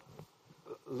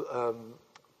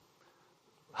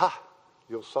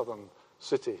your southern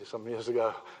city some years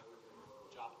ago.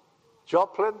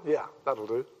 Joplin? Yeah, that'll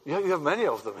do. You have many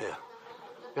of them here.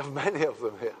 You have many of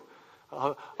them here.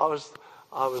 I was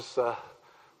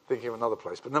thinking of another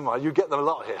place, but never mind. You get them a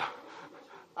lot here.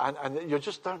 And you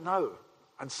just don't know.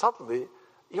 And suddenly,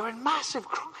 you're in massive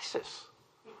crisis.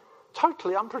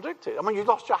 Totally unpredicted. I mean, you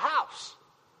lost your house.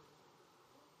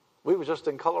 We were just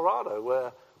in Colorado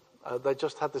where they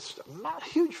just had this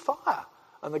huge fire.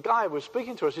 And the guy was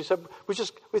speaking to us. He said,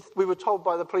 we were told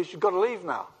by the police, you've got to leave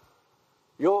now.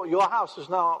 Your house is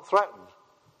now threatened.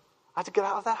 I had to get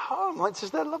out of their home. This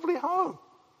is their lovely home.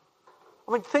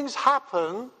 I mean, things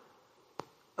happen, and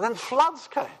then floods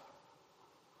came.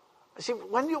 You see,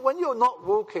 when you're not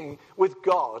walking with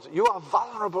God, you are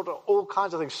vulnerable to all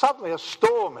kinds of things. Suddenly a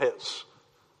storm hits.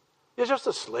 You're just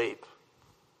asleep.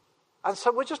 And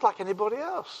so we're just like anybody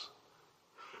else.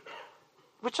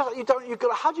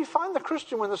 How do you find the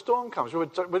Christian when the storm comes?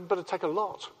 We'd better take a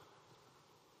lot.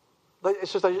 It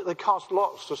says they cast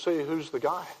lots to see who's the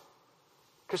guy.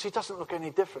 Because he doesn't look any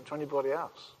different to anybody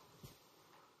else.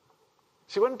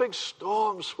 See, when big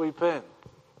storms sweep in,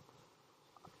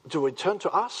 do we turn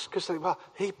to us? Because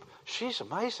she's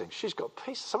amazing. She's got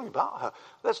peace. Something about her.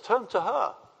 Let's turn to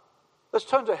her. Let's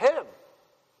turn to him.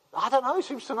 I don't know. He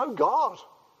seems to know God.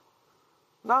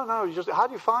 No. How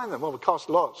do you find them? Well, we cast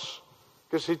lots.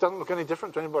 Because he doesn't look any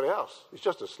different to anybody else. He's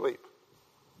just asleep.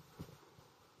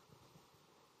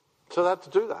 So they had to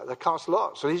do that. They cast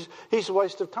lots. So he's a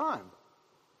waste of time.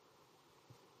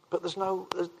 But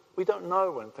we don't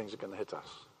know when things are going to hit us.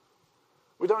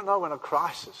 We don't know when a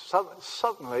crisis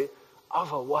suddenly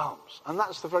overwhelms. And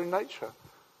that's the very nature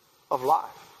of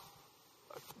life.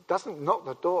 It doesn't knock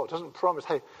the door. It doesn't promise,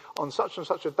 hey, on such and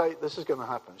such a date, this is going to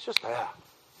happen. It's just there.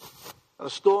 And a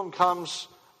storm comes,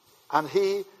 and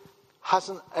he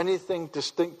hasn't anything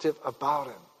distinctive about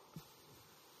him.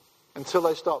 Until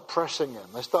they start pressing him.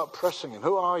 They start pressing him.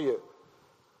 Who are you?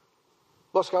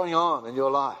 What's going on in your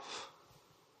life?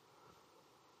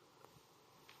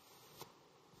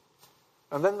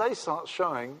 And then they start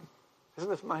showing,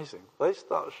 isn't it amazing? They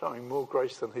start showing more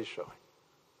grace than he's showing.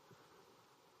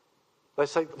 They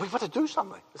say, we've got to do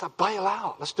something. It's like, bail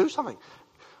out. Let's do something.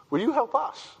 Will you help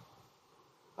us?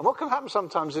 And what can happen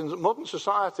sometimes in modern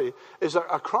society is that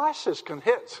a crisis can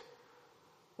hit,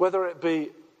 whether it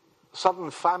be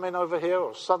sudden famine over here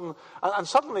or and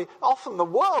suddenly, often the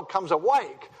world comes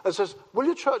awake and says, will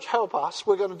your church help us?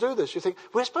 We're going to do this. You think,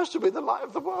 we're supposed to be the light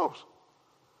of the world.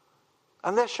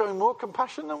 And they're showing more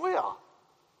compassion than we are.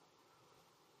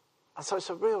 And so it's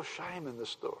a real shame in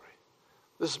this story.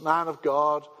 This man of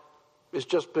God is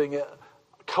just being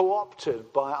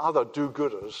co-opted by other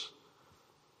do-gooders.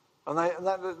 And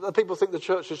the people think the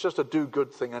church is just a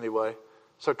do-good thing anyway.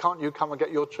 So can't you come and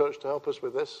get your church to help us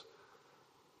with this?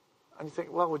 And you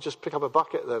think, well, we'll just pick up a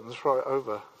bucket then and throw it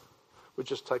over. We'll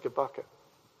just take a bucket.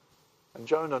 And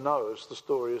Jonah knows the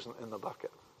story isn't in the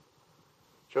bucket.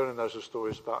 Jonah knows the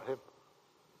story is about him.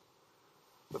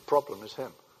 The problem is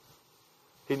him.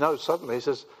 He knows suddenly, he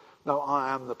says, no,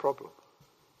 I am the problem.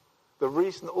 The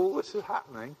reason all this is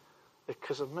happening is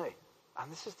because of me.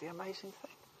 And this is the amazing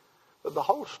thing. That the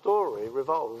whole story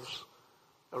revolves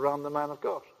around the man of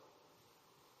God.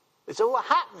 It's all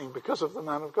happening because of the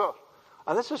man of God.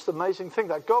 And this is the amazing thing,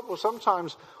 that God will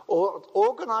sometimes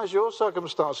organize your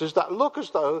circumstances that look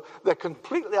as though they're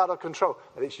completely out of control.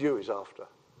 And it's you he's after.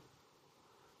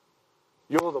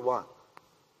 You're the one.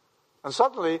 And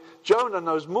suddenly, Jonah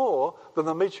knows more than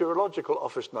the meteorological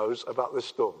office knows about this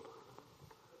storm.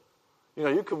 You know,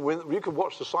 you can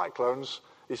watch the cyclones.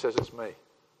 He says, it's me.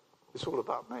 It's all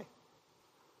about me.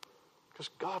 Because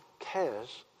God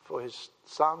cares for his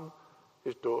son,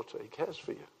 his daughter. He cares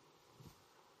for you.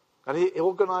 And he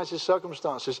organizes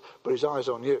circumstances, but his eye's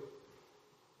on you.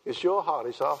 It's your heart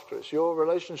he's after. It's your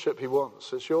relationship he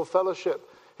wants. It's your fellowship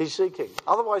he's seeking.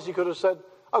 Otherwise he could have said,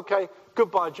 okay,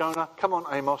 goodbye, Jonah. Come on,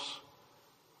 Amos.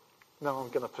 No, I'm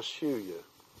going to pursue you.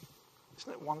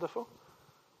 Isn't it wonderful?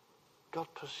 God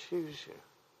pursues you.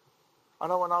 I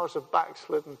know when I was a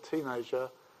backslidden teenager,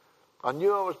 I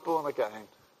knew I was born again.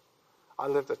 I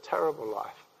lived a terrible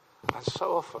life. And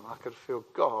so often I could feel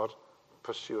God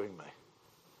pursuing me.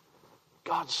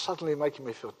 God suddenly making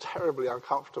me feel terribly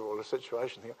uncomfortable in a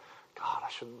situation. Thinking, God, I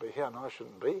shouldn't be here. No, I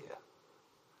shouldn't be here.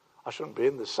 I shouldn't be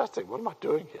in this setting. What am I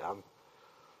doing here?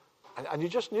 And you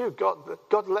just knew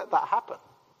God let that happen.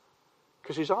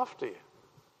 Because he's after you.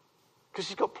 Because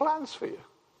he's got plans for you.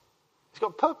 He's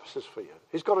got purposes for you.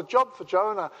 He's got a job for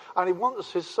Jonah, and he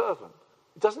wants his servant.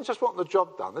 He doesn't just want the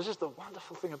job done. This is the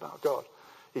wonderful thing about God.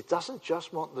 He doesn't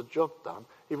just want the job done.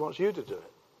 He wants you to do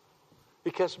it.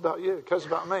 He cares about you. He cares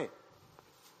about me.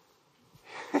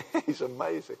 He's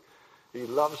amazing. He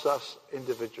loves us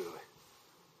individually.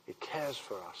 He cares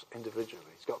for us individually.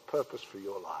 He's got purpose for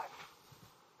your life.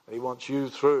 And he wants you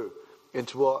through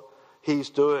into what he's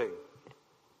doing.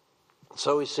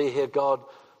 So we see here God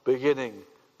beginning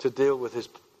to deal with his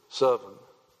servant.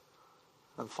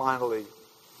 And finally,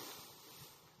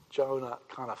 Jonah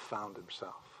kind of found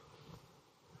himself.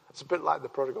 It's a bit like the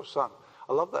prodigal son.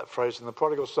 I love that phrase. In the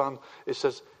prodigal son, it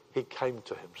says, he came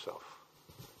to himself.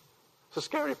 It's a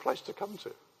scary place to come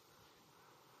to.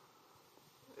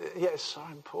 Yeah, it's so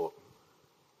important.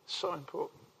 So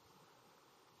important.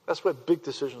 That's where big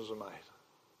decisions are made.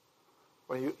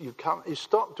 When you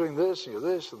stop doing this and you're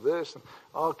this and this, and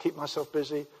I'll keep myself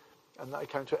busy. And they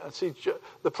came to it. And see,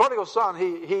 the prodigal son,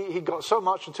 he got so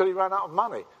much until he ran out of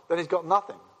money. Then he's got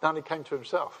nothing. Then he came to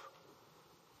himself.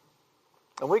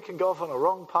 And we can go off on a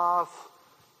wrong path.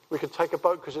 We can take a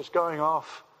boat because it's going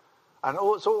off. And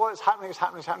it's happening.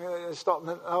 And stop. And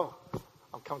then,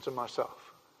 I've come to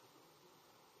myself.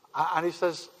 And he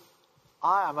says,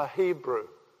 I am a Hebrew.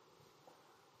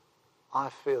 I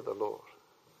fear the Lord.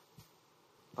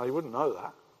 Now, you wouldn't know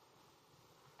that.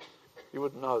 You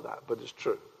wouldn't know that, but it's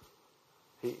true.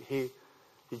 He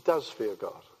does fear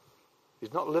God.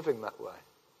 He's not living that way.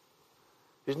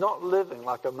 He's not living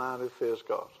like a man who fears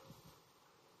God.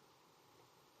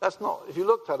 That's not, if you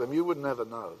looked at him, you would never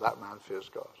know that man fears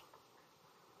God.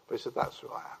 But he said, that's who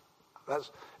I am.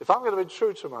 If I'm going to be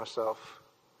true to myself,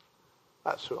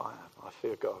 that's who I am. I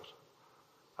fear God.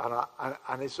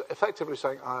 And it's effectively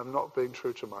saying, I am not being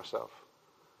true to myself.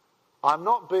 I'm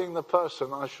not being the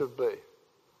person I should be.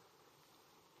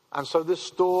 And so this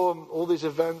storm, all these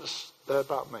events, they're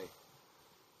about me.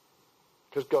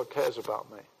 Because God cares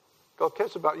about me. God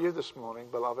cares about you this morning,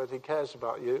 beloved. He cares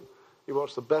about you. He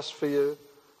wants the best for you.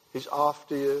 He's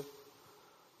after you.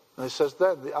 And he says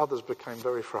then the others became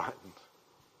very frightened.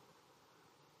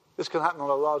 This can happen on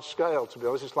a large scale, to be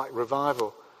honest. It's like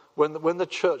revival. When the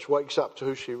church wakes up to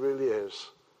who she really is,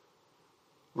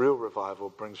 real revival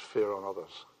brings fear on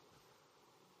others.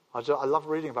 I love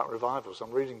reading about revivals. I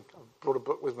brought a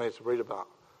book with me to read about.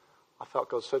 I felt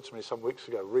God said to me some weeks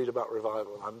ago, read about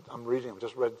revival. I'm reading. I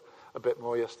just read a bit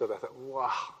more yesterday. I thought,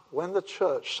 wow, when the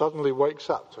church suddenly wakes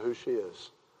up to who she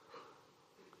is,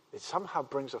 it somehow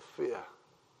brings a fear.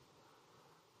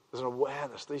 There's an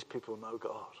awareness. These people know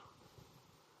God.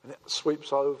 And it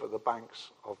sweeps over the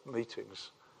banks of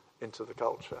meetings into the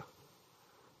culture.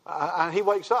 And he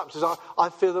wakes up and says, I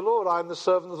fear the Lord. I am the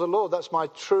servant of the Lord. That's my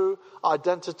true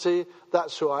identity.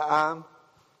 That's who I am.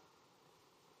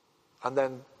 And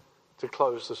then to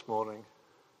close this morning,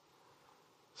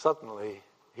 suddenly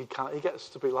he gets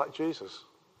to be like Jesus.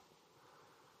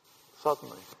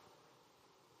 Suddenly.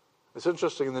 It's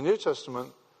interesting, in the New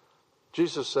Testament,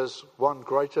 Jesus says one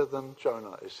greater than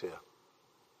Jonah is here.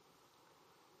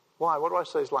 Why? What do I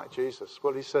say is like Jesus?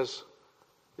 Well, he says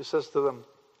to them,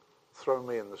 throw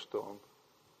me in the storm.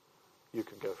 You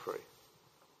can go free.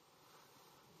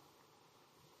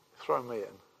 Throw me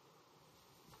in.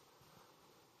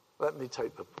 Let me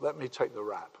take the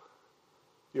rap.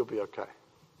 You'll be okay.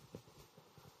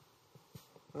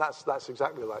 And that's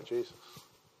exactly like Jesus.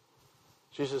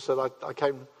 Jesus said, I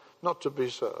came not to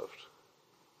be served,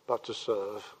 but to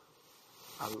serve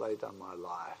and lay down my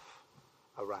life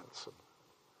a ransom.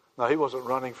 Now, he wasn't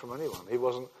running from anyone. He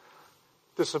wasn't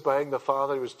disobeying the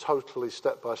Father. He was totally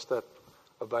step by step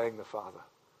obeying the Father.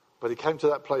 But he came to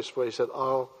that place where he said,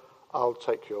 I'll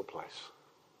take your place.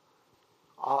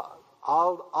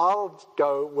 I'll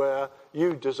go where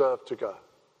you deserve to go.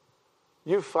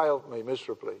 You failed me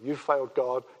miserably. You failed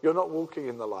God. You're not walking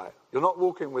in the light. You're not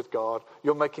walking with God.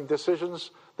 You're making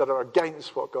decisions that are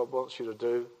against what God wants you to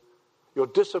do. You're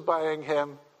disobeying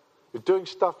him. You're doing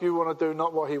stuff you want to do,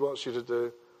 not what he wants you to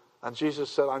do. And Jesus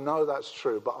said, I know that's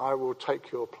true, but I will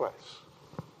take your place.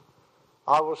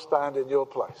 I will stand in your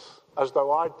place, as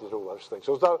though I did all those things.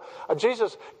 And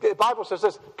Jesus, the Bible says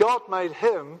this, God made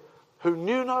him who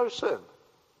knew no sin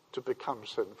to become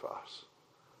sin for us.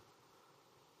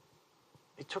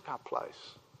 He took our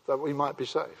place that we might be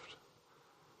saved.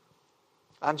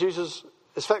 And Jesus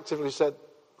effectively said,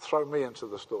 throw me into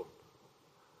the storm.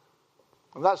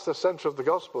 And that's the center of the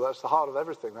gospel. That's the heart of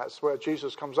everything. That's where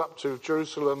Jesus comes up to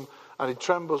Jerusalem and he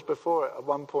trembles before it at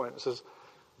one point and says,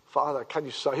 Father, can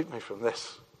you save me from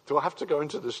this? Do I have to go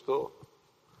into this storm?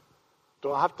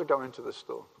 Do I have to go into this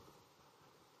storm?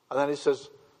 And then he says,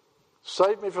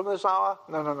 save me from this hour?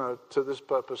 No. To this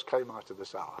purpose came I to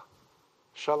this hour.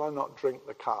 Shall I not drink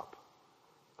the cup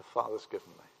the Father's given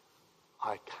me?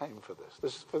 I came for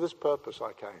this. For this purpose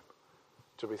I came,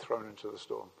 to be thrown into the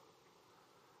storm.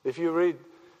 If you read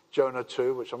Jonah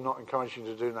 2, which I'm not encouraging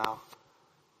you to do now,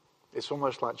 it's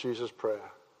almost like Jesus'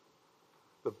 prayer.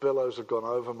 The billows have gone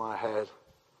over my head.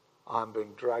 I'm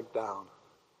being dragged down.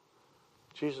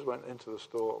 Jesus went into the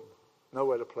storm.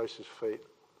 Nowhere to place his feet.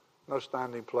 No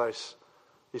standing place.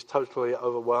 He's totally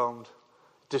overwhelmed.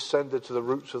 Descended to the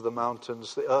roots of the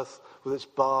mountains. The earth with its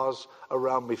bars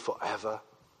around me forever.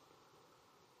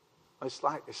 It's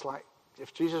like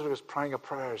if Jesus was praying a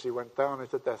prayer as he went down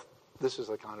into death, this is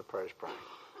the kind of prayer he's praying.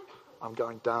 I'm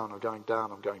going down, I'm going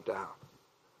down, I'm going down.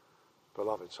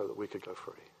 Beloved, so that we could go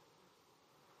free.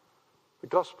 The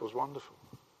gospel's wonderful.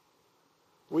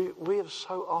 We have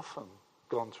so often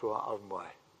gone through our own way.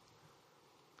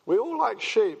 We all, like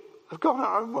sheep, have gone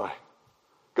our own way.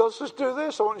 God says, do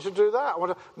this, I want you to do that.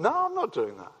 No, I'm not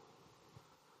doing that.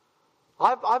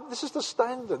 This is the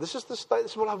standard. This is the state.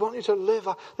 This is what I want you to live.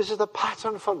 This is the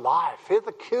pattern for life. Here's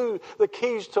the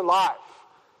keys to life.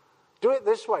 Do it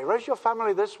this way. Raise your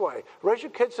family this way. Raise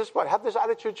your kids this way. Have this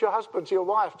attitude to your husband, to your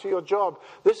wife, to your job.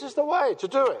 This is the way to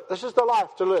do it. This is the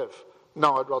life to live.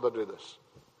 No, I'd rather do this.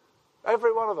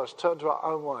 Every one of us turned to our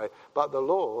own way, but the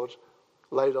Lord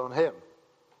laid on him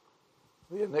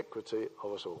the iniquity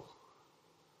of us all.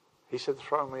 He said,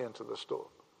 throw me into the storm.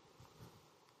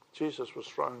 Jesus was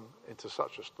thrown into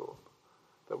such a storm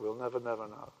that we'll never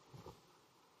know.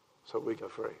 So we go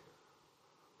free.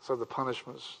 So the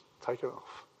punishment's taken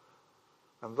off.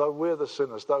 And though we're the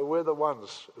sinners, though we're the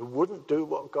ones who wouldn't do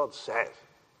what God said,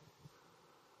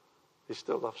 he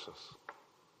still loves us.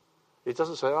 He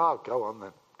doesn't say, go on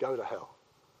then, go to hell.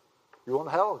 You want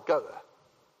hell? Go there.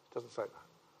 He doesn't say that.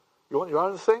 You want your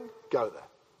own thing? Go there.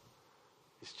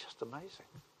 It's just amazing.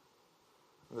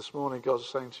 And this morning God's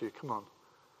saying to you, come on,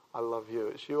 I love you.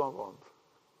 It's you I want.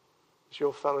 It's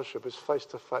your fellowship. It's face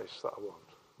to face that I want.